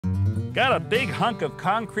Got a big hunk of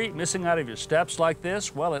concrete missing out of your steps like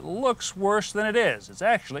this? Well, it looks worse than it is. It's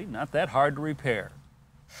actually not that hard to repair.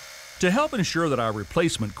 To help ensure that our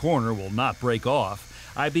replacement corner will not break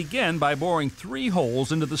off, I begin by boring 3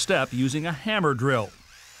 holes into the step using a hammer drill.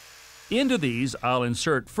 Into these, I'll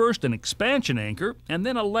insert first an expansion anchor and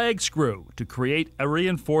then a lag screw to create a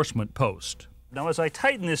reinforcement post. Now, as I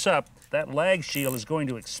tighten this up, that lag shield is going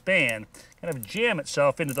to expand, kind of jam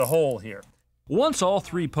itself into the hole here. Once all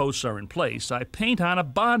 3 posts are in place, I paint on a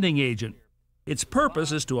bonding agent. Its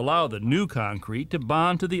purpose is to allow the new concrete to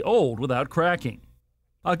bond to the old without cracking.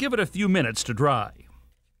 I'll give it a few minutes to dry.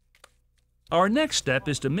 Our next step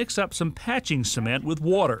is to mix up some patching cement with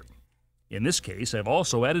water. In this case, I've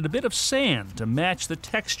also added a bit of sand to match the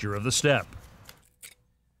texture of the step.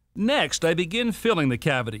 Next, I begin filling the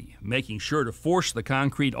cavity, making sure to force the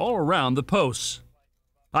concrete all around the posts.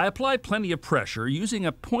 I apply plenty of pressure using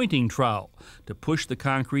a pointing trowel to push the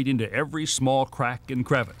concrete into every small crack and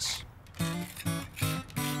crevice.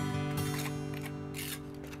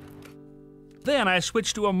 Then I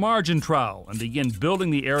switch to a margin trowel and begin building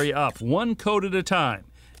the area up 1 coat at a time.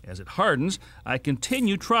 As it hardens, I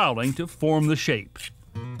continue troweling to form the shape.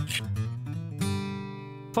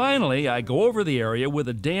 Finally, I go over the area with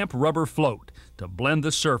a damp rubber float to blend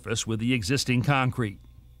the surface with the existing concrete.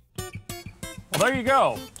 Well, there you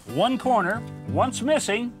go. 1 corner, once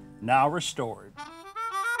missing, now restored.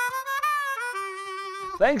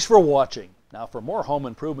 Thanks for watching. Now, for more home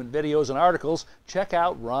improvement videos and articles, check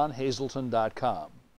out ronhazelton.com.